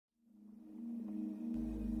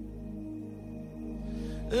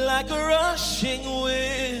like a rushing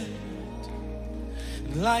wind,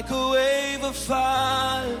 like a wave of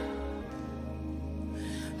fire,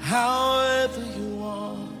 however you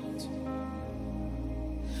want,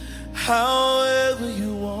 however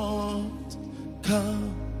you want,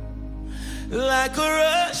 come, like a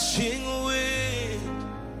rushing wind,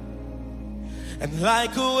 and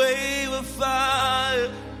like a wave of fire,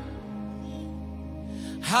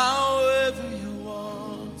 however you want.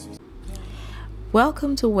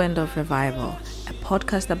 Welcome to Wind of Revival, a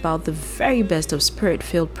podcast about the very best of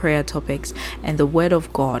spirit-filled prayer topics and the Word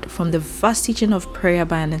of God from the vast teaching of prayer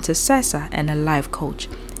by an intercessor and a life coach,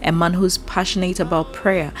 a man who's passionate about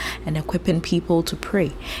prayer and equipping people to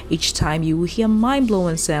pray. Each time you will hear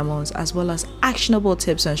mind-blowing sermons as well as actionable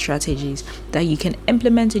tips and strategies that you can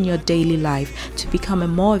implement in your daily life to become a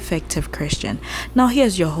more effective Christian. Now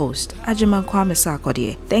here's your host, Ajiman Kwame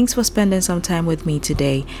Sarkodie. Thanks for spending some time with me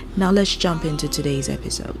today. Now let's jump into today's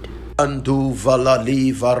episode. Andu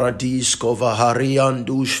valali varadis kovahari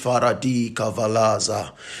andush faradi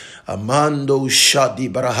kavalaza. Amando shadi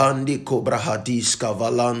brahandi kobrahadis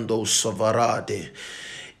kavalando sovarade.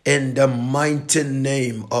 In the mighty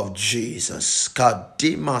name of Jesus.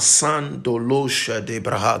 Kadima sandolosha de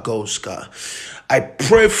brahagoska. I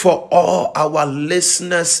pray for all our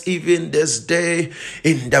listeners even this day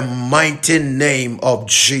in the mighty name of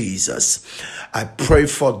Jesus. I pray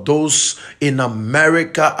for those in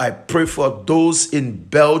America. I pray for those in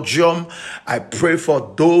Belgium. I pray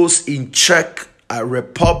for those in Czech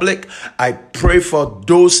Republic. I pray for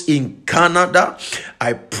those in Canada.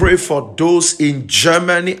 I pray for those in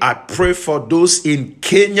Germany. I pray for those in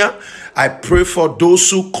Kenya. I pray for those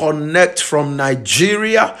who connect from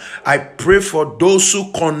Nigeria. I pray for those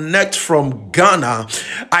who connect from Ghana.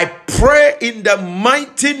 I pray in the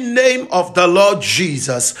mighty name of the Lord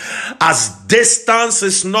Jesus, as distance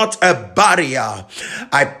is not a barrier,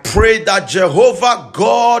 I pray that Jehovah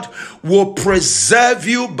God will preserve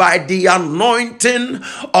you by the anointing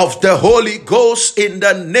of the Holy Ghost in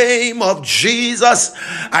the name of Jesus.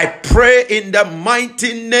 I pray in the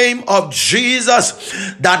mighty name of Jesus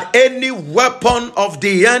that any weapon of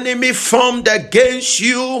the enemy formed against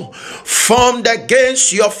you, formed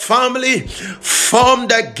against your family,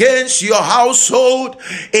 formed against your household,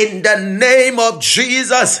 in the name of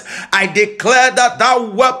Jesus, I declare that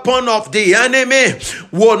that weapon of the enemy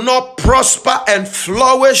will not prosper and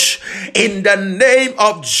flourish in the name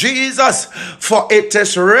of Jesus. For it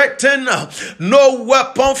is written, no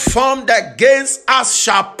weapon formed against us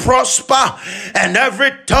shall prosper, and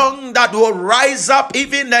every tongue that will rise up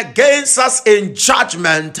even against us in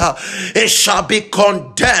judgment, it shall be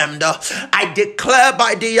condemned. I declare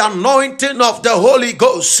by the anointing of the Holy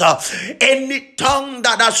Ghost, any tongue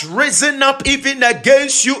that has risen up even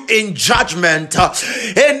against you in judgment,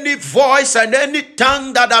 any voice and any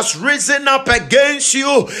tongue that has risen up against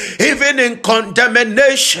you even in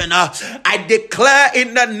condemnation, I declare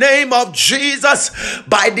in the name of Jesus,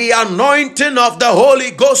 by the anointing of the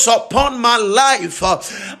Holy Ghost upon my life,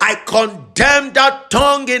 I condemn that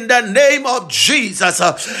tongue in the name of Jesus.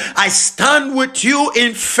 I stand with you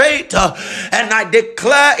in faith, and I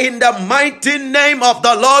declare in the mighty name of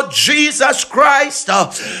the Lord Jesus Christ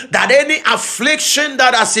that any affliction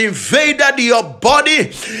that has invaded your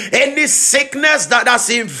body, any sickness that has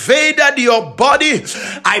invaded your body,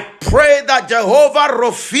 I pray that Jehovah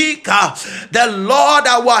Rafika, the Lord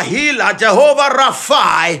our healer, Jehovah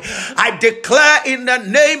Rapha, I declare in the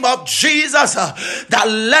name of Jesus that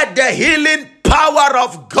let the healing power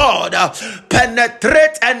of God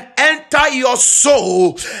penetrate and enter your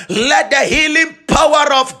soul. Let the healing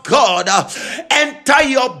power of God enter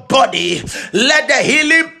your body. Let the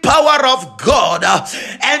healing power of God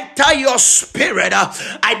enter your spirit.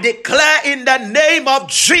 I declare in the name of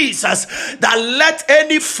Jesus that let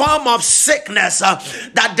any form of sickness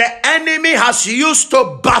that the enemy has used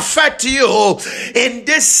to buffet you in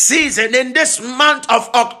this season, in this month of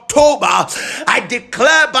October, I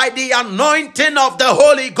declare by the anointing of the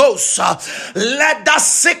Holy Ghost, let that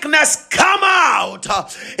sickness come out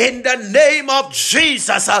in the name of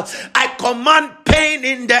Jesus. I command pain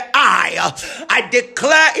in the eye. I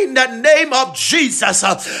declare in the name of Jesus,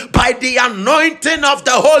 by the anointing of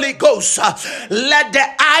the Holy Ghost, let the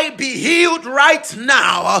eye be healed right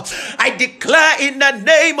now. I declare in the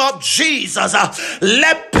name of Jesus,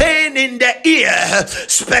 let pain in the ear,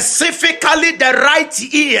 specifically the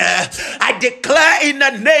right ear, disappear. I declare in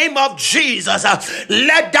the name of Jesus,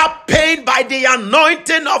 let that pain by the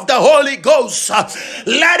anointing of the Holy Ghost,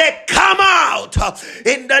 let it come out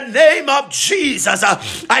in the name of Jesus.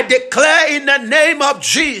 I declare in the name of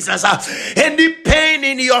Jesus, any pain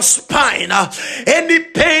in your spine, any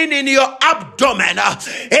pain in your abdomen,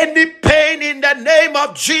 any pain in the name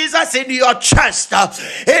of Jesus in your chest,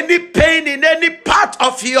 any pain in any part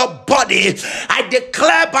of your body, I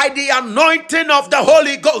declare by the anointing of the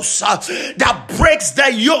Holy Ghost that breaks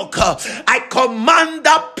the yoke, I command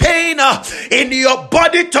that pain in your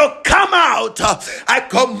body to come out. I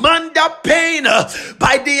command that pain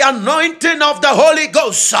by the anointing of the Holy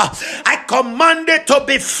Ghost. I command it to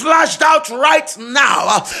be flushed out right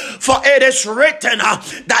now. For it is written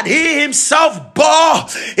that he himself bore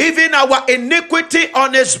even our iniquity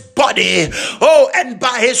on his body. Oh, and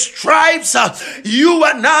by his stripes, you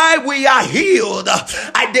and I, we are healed.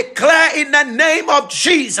 I declare in the name of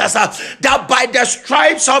Jesus that by the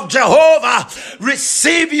stripes of Jehovah,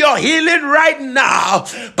 receive your healing right now.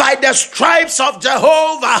 By the stripes of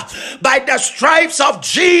Jehovah, by the stripes of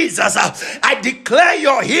Jesus, I declare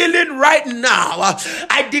your healing right now.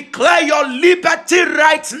 I declare your liberty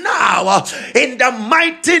right now. In the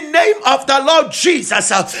mighty name of the Lord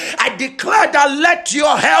Jesus, I declare that let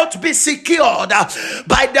your health be secured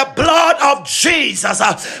by the blood of Jesus,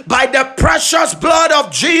 by the precious blood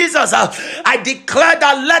of Jesus. I declare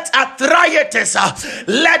that let arthritis,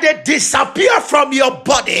 let it disappear from your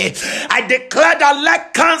body. I declare that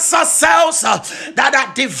let cancer cells that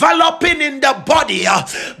are developing in the body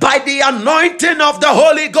by the anointing of the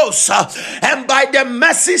Holy Ghost and by the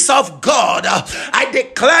mercies of God, I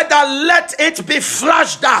declare that let it be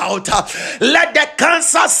flushed out. Let the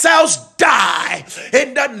cancer cells die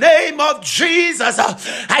in the name of Jesus.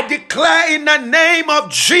 I declare in the name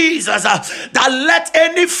of Jesus that let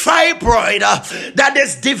any fibroid that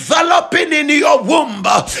is developing in your womb,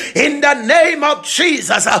 in the name of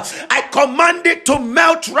Jesus, I command it to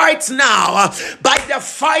melt right now by the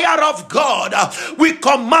fire of God. We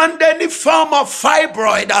command any form of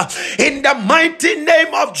fibroid in the mighty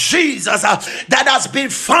name of Jesus that has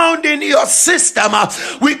been found in your system.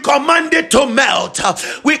 We command it to melt.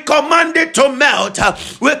 We command it to melt.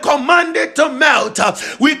 We command it to melt.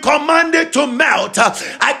 We command it to melt.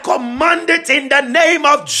 I command it in the name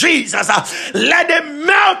of Jesus. Let it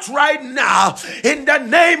melt right now in the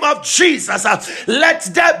name of Jesus. Let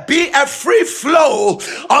there be a free flow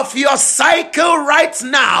of your cycle right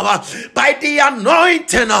now by the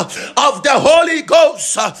anointing of the Holy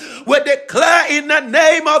Ghost. We declare in the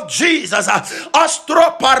name of Jesus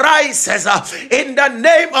osteoporosis in the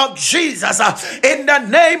name of Jesus. In the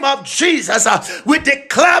name of Jesus, we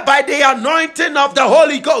declare by the anointing of the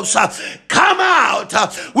Holy Ghost, come out.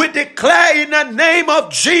 We declare in the name of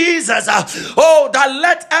Jesus, oh, that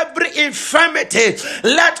let every infirmity,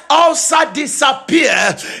 let ulcer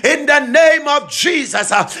disappear in the name of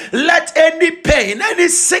Jesus. Let any pain, any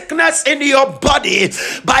sickness in your body,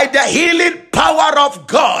 by the healing power of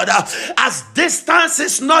God, as distance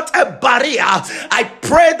is not a barrier, I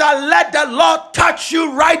pray that let the Lord touch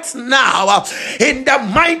you right now in the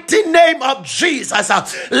mighty name of Jesus.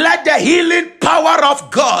 Let the healing power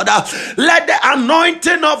of God, let the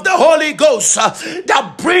anointing of the Holy Ghost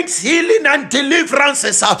that brings healing and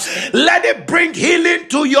deliverances, let it bring healing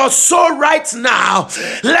to your soul right now.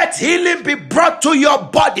 Let healing be brought to your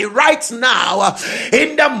body right now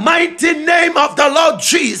in the mighty name of the Lord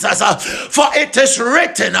Jesus. For it is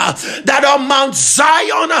written that on Mount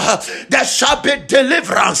Zion there shall be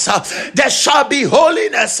deliverance, there shall be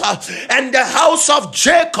holiness, and the house of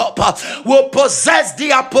Jacob will possess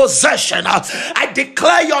their possession. I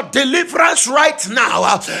declare your deliverance right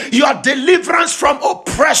now, your deliverance from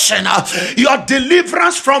oppression, your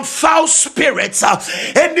deliverance from foul spirits,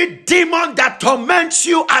 any demon that torments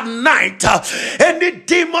you at night, any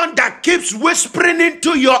demon that keeps whispering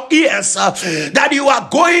into your ears that you are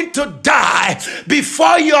going to die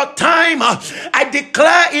before your time, I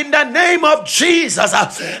declare in the name of Jesus,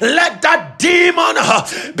 let that demon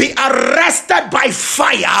be arrested by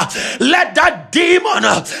fire. Let that demon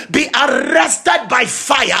be arrested by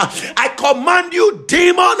fire. I command you,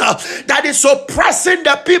 demon that is oppressing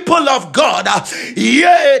the people of God.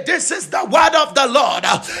 Yeah, this is the word of the Lord,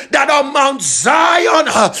 that on Mount Zion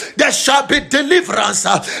there shall be deliverance.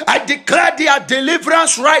 I declare their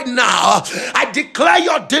deliverance right now. I declare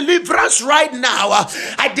your deliverance deliverance right now.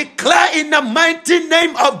 I declare in the mighty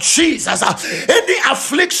name of Jesus, any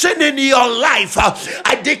affliction in your life,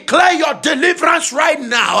 I declare your deliverance right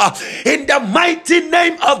now in the mighty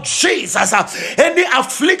name of Jesus. Any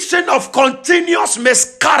affliction of continuous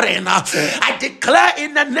miscarrying, I declare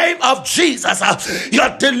in the name of Jesus, your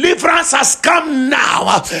deliverance has come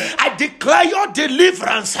now. I declare your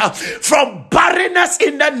deliverance from barrenness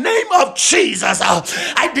in the name of Jesus.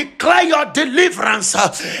 I declare your deliverance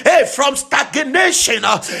from stagnation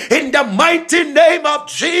in the mighty name of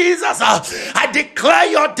Jesus. I declare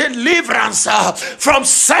your deliverance from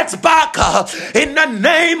setback in the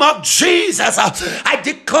name of Jesus. I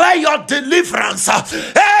declare your deliverance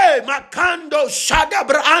Makando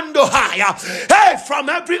Shadabrando Haya from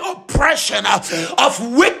every oppression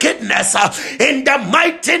of wickedness in the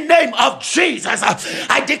mighty name of Jesus.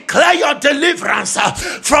 I declare your deliverance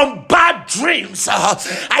from bad dreams.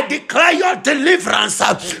 I declare your deliverance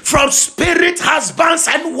from spirit husbands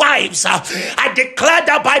and wives. I declare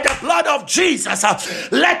that by the blood of Jesus,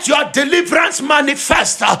 let your deliverance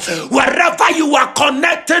manifest wherever you are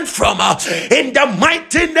connecting from. In the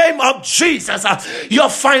mighty name of Jesus, your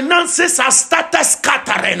finances have started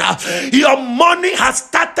scattering. Your money has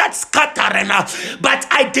started scattering. But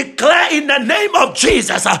I declare in the name of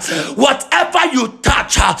Jesus, whatever you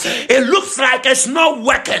touch, it looks like it's not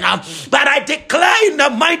working. But I declare in the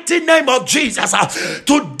mighty name of Jesus,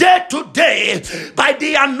 today, by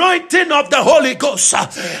the anointing of the Holy Ghost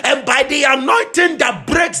and by the anointing that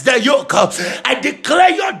breaks the yoke, I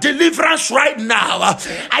declare your deliverance right now.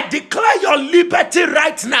 I declare your liberty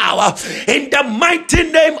right now in the mighty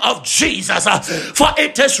name of Jesus. For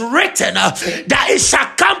it is written that it shall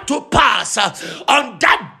come to pass on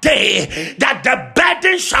that day that the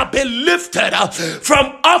burden shall be lifted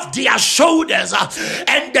from off their shoulders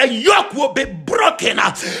and the yoke will be broken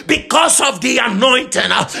because of the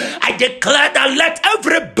anointing. I declare that let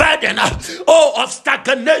every burden of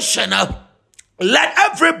stagnation, let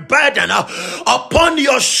every burden upon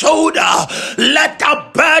your shoulder, let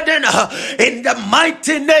that burden in the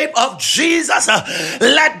mighty name of Jesus,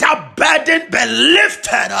 let that burden be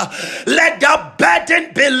lifted. Let that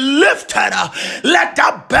burden be lifted. Let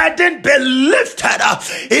that burden be lifted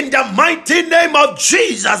in the mighty name of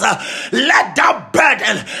Jesus. Let that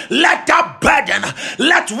burden,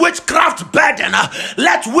 let witchcraft burden,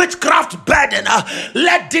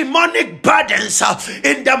 let demonic burdens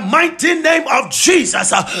in the mighty name of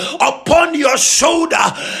Jesus upon your shoulder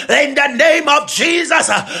in the name of Jesus.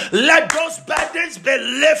 Let those burdens be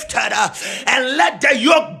lifted and let the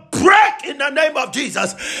yoke break in the name of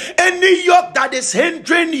Jesus. Any yoke that is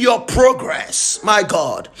hindering your progress, my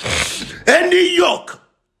God, any yoke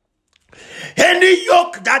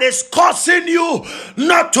that is causing you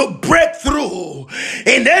not to break through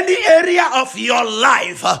in any area of your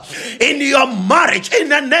life, in your marriage, in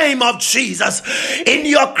the name of Jesus, in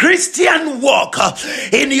your Christian walk,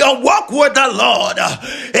 in your walk with the Lord,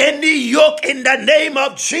 any yoke in the name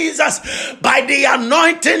of Jesus, by the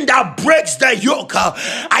anointing that breaks the yoke,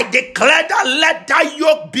 I declare that let that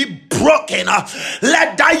yoke be broken.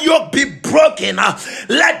 Let that yoke be broken.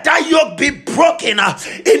 Let that yoke be broken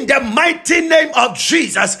in the mighty name of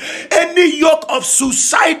Jesus. Any yoke of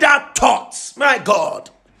suicidal thoughts, my God,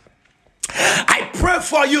 I pray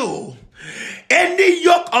for you. Any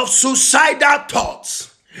yoke of suicidal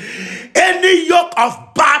thoughts, any yoke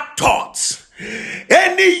of bad thoughts,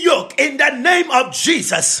 any yoke in the name of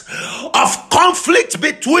Jesus of conflict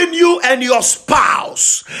between you and your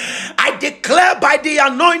spouse, I declare by the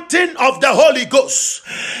anointing of the Holy Ghost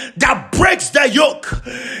that breaks the yoke.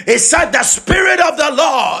 It said the Spirit of the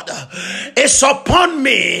Lord is upon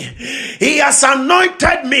me. He has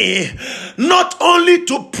anointed me not only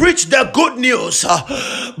to preach the good news,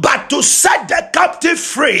 but to set the captive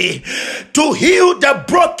free, to heal the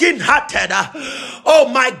brokenhearted. Oh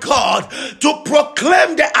my God, to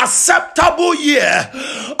proclaim the acceptable year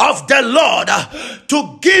of the Lord,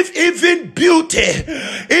 to give even beauty,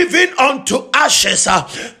 even unto ashes,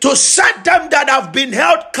 to set them that have been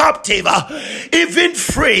held captive, even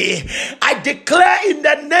free. I declare in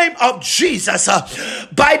the name of Jesus,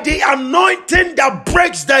 by the anointing that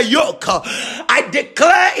breaks the yoke, I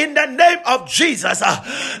declare in the name of Jesus,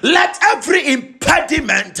 let every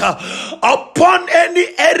impediment upon any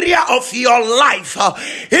area of your life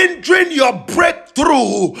life, hindering your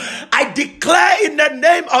breakthrough, I declare in the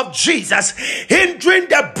name of Jesus, hindering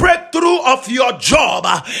the breakthrough of your job,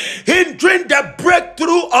 hindering the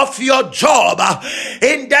breakthrough of your job,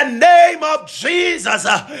 in the name of Jesus,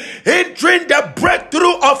 hindering the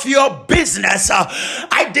breakthrough of your business,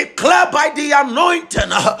 I declare by the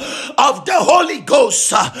anointing of the Holy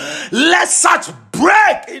Ghost, let such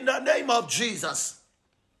break in the name of Jesus.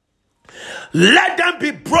 Let them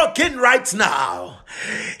be broken right now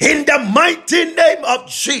in the mighty name of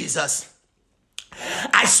Jesus.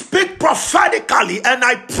 I speak prophetically and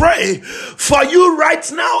I pray for you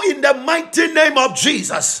right now in the mighty name of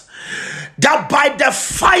Jesus, that by the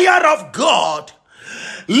fire of God,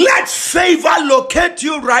 let favor locate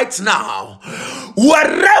you right now.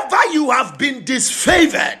 Wherever you have been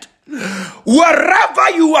disfavored, wherever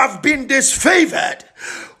you have been disfavored,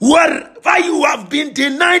 wherever you have been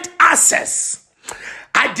denied access,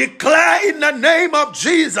 I declare in the name of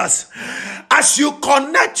Jesus, as you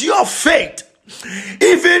connect your faith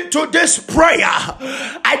even to this prayer,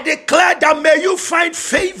 I declare that may you find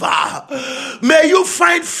favor, may you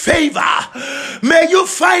find favor, may you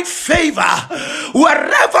find favor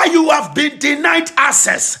wherever you have been denied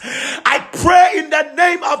access. I pray in the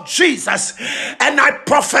name of Jesus and I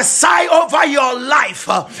prophesy over your life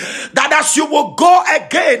that as you will go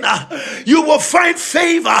again, you will find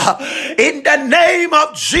favor in the name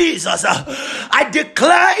of Jesus. I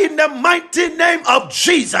declare in the mighty name of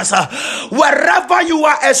Jesus, wherever you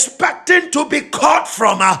are expecting to be caught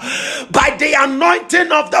from, by the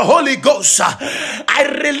anointing of the Holy Ghost,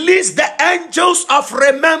 I release the angels of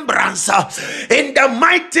remembrance in the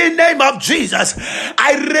mighty name of Jesus.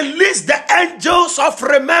 I release the angels of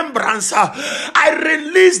remembrance. I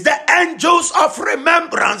release the angels of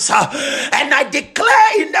remembrance, and I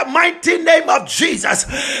declare in the mighty name of Jesus,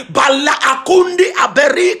 Bala akundi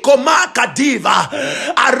aberiko makadiva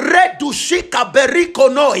aredu shika beriko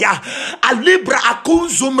noya alibra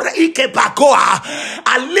akunzumre ike bakoa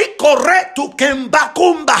alikore tu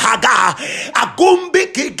kembakumba haga agumbi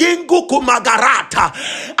kigingu kumagarata.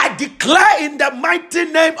 I declare in the mighty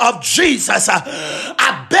name of Jesus,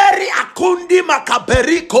 aberi akundi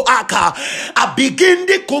makaberiko aka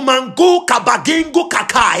abigindi kumangu kabagingu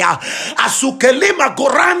kakaya asukelima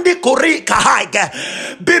gorandi kurika haige.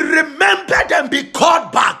 Be remembered and be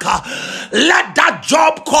called back. Let that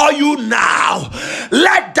job call you now.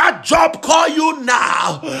 Let that job call you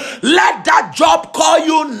now. Let that job call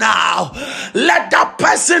you now. Let that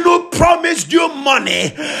person who promised you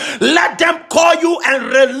money, let them call you and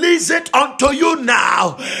release it unto you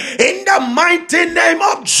now. In the mighty name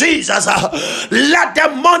of Jesus, let the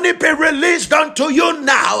money be released unto you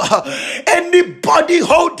now. Anybody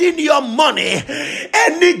holding your money,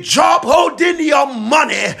 any job holding your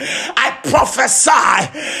money, I prophesy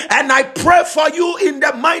and I pray for you in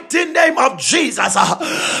the mighty name of Jesus.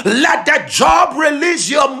 Let the job release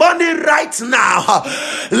your money right now.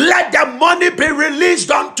 Let the money be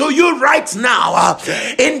released unto you right now.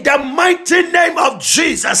 In the mighty name of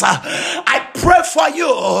Jesus, I pray for you.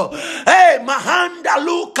 Hey, Mahanda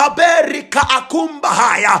Luka Berika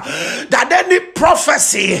Akumbahaya, that any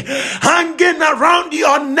prophecy hanging around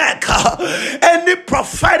your neck, any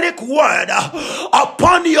prophetic word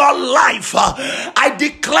upon your life, I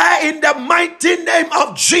declare in the mighty name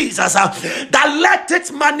of Jesus that let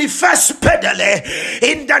it manifest speedily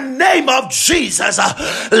in the name of Jesus.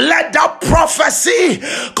 Let the prophecy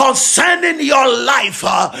concerning your life,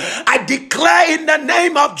 I declare in the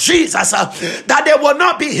name of Jesus that they will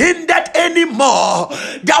not be hindered anymore.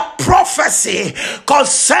 The prophecy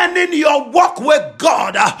concerning your walk with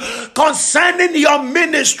God, concerning your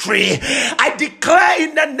ministry, I declare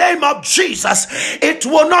in the name of Jesus, it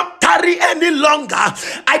will not tarry any longer.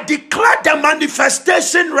 I declare the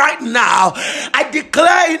manifestation right now. I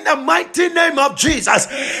declare in the mighty name of Jesus,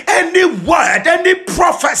 any word, any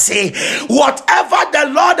prophecy, whatever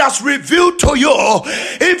the Lord has revealed to you,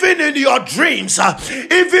 even in your dreams,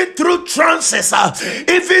 even through trances,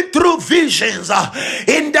 even through visions,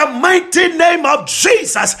 in the mighty name of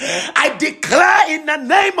Jesus, I declare in the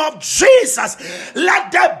name of Jesus,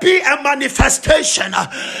 let there be a manifestation.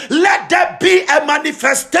 Let there be a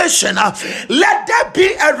manifestation. Let there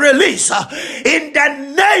be a release in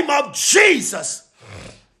the name of Jesus.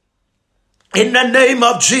 In the name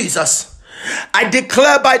of Jesus, I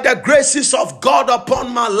declare by the graces of God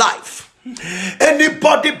upon my life,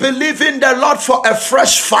 anybody believing the Lord for a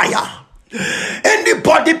fresh fire,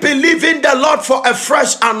 Anybody believing the Lord for a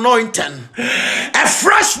fresh anointing, a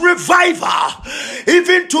fresh revival,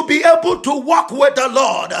 even to be able to walk with the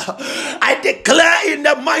Lord, I declare in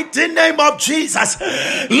the mighty name of Jesus,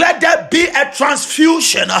 let there be a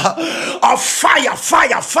transfusion of fire.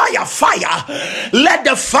 Let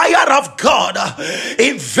the fire of God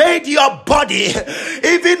invade your body,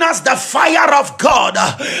 even as the fire of God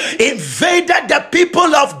invaded the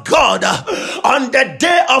people of God on the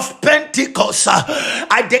day of Pentecost.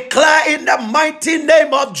 I declare in the mighty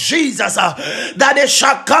name of Jesus that it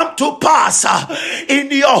shall come to pass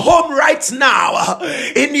in your home right now,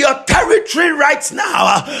 in your territory right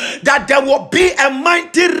now, that there will be a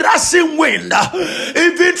mighty rushing wind,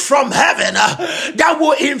 even from heaven, that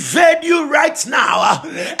will invade you right now,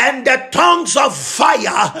 and the tongues of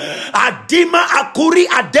fire, Adima Akuri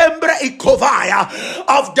Adembre Ikovaya,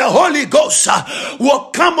 of the Holy Ghost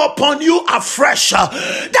will come upon you afresh,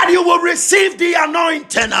 that you will receive the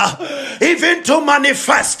anointing even to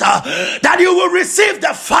manifest, that you will receive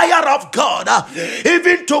the fire of God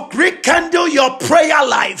even to rekindle your prayer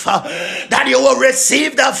life, that you will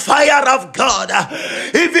receive the fire of God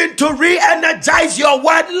even to re-energize your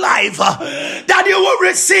word life, that you will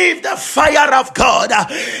receive the fire of God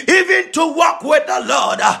even to walk with the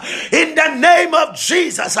Lord. In the name of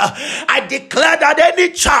Jesus, I declare that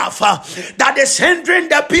any chaff that is hindering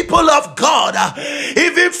the people of God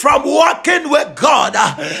even from walking with God,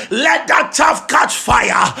 let that chaff catch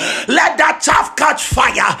fire. Let that chaff catch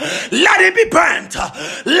fire. Let it be burnt.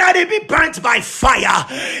 Let it be burnt by fire.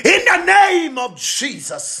 In the name of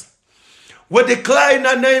Jesus. We declare in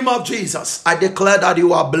the name of Jesus, I declare that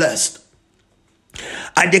you are blessed.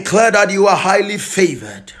 I declare that you are highly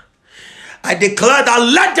favored. I declare that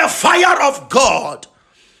let the fire of God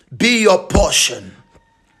be your portion.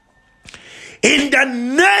 In the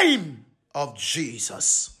name of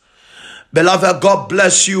Jesus. Beloved, God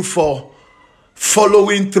bless you for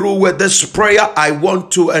following through with this prayer. I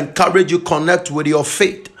want to encourage you, connect with your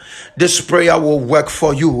faith. This prayer will work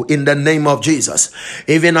for you in the name of Jesus.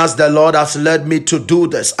 Even as the Lord has led me to do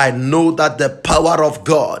this, I know that the power of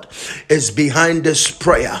God is behind this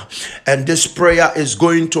prayer. And this prayer is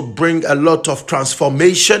going to bring a lot of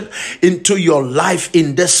transformation into your life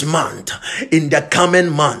in this month, in the coming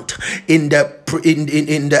month, in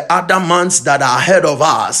the other months that are ahead of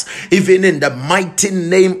us, even in the mighty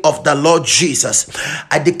name of the Lord Jesus.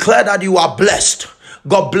 I declare that you are blessed.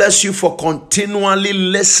 God bless you for continually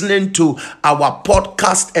listening to our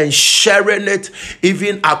podcast and sharing it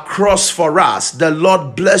even across for us. The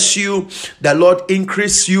Lord bless you. The Lord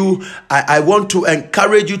increase you. I want to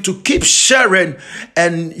encourage you to keep sharing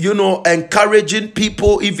and, encouraging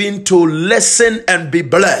people even to listen and be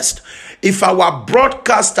blessed. If our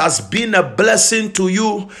broadcast has been a blessing to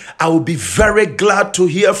you, I will be very glad to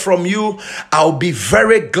hear from you. I'll be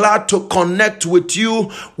very glad to connect with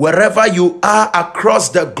you wherever you are across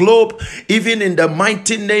the globe. Even in the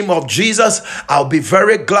mighty name of Jesus, I'll be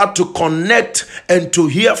very glad to connect and to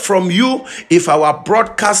hear from you. If our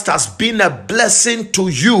broadcast has been a blessing to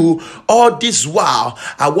you all this while,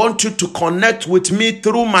 I want you to connect with me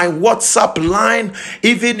through my WhatsApp line.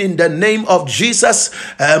 Even in the name of Jesus,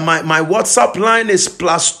 my WhatsApp line is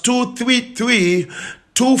 +233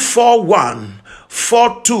 241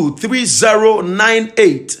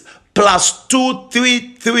 423098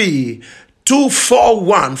 +233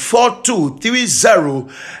 241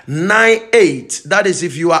 423098. That is,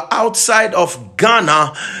 if you are outside of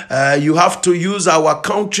Ghana, you have to use our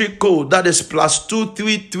country code. That is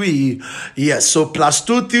 +233. Yes, so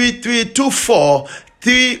 +233 24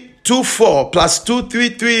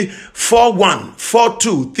 +233 41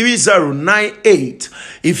 42 3098.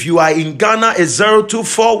 If you are in Ghana, it's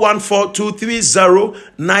 0241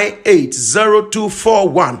 423098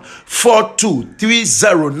 0241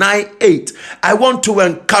 423098. I want to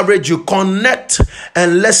encourage you, connect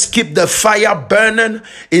and let's keep the fire burning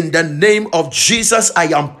in the name of Jesus.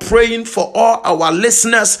 I am praying for all our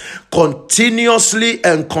listeners continuously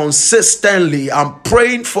and consistently. I'm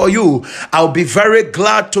praying for you. I'll be very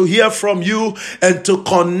glad to hear from you and to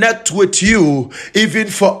connect with you, even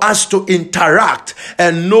for us to interact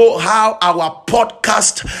and know how our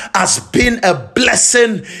podcast has been a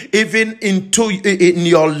blessing even in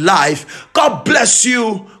your life. God bless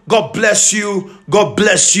you. God bless you. God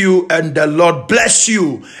bless you, and the Lord bless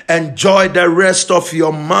you. Enjoy the rest of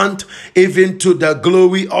your month, even to the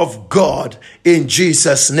glory of God. In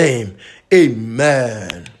Jesus' name,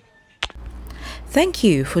 amen. Thank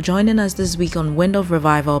you for joining us this week on Wind of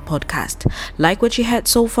Revival podcast. Like what you heard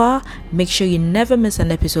so far? Make sure you never miss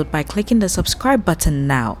an episode by clicking the subscribe button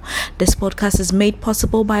now. This podcast is made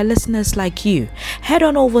possible by listeners like you. Head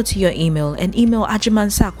on over to your email and email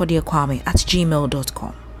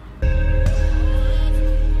ajimansakwadiakwame@gmail.com.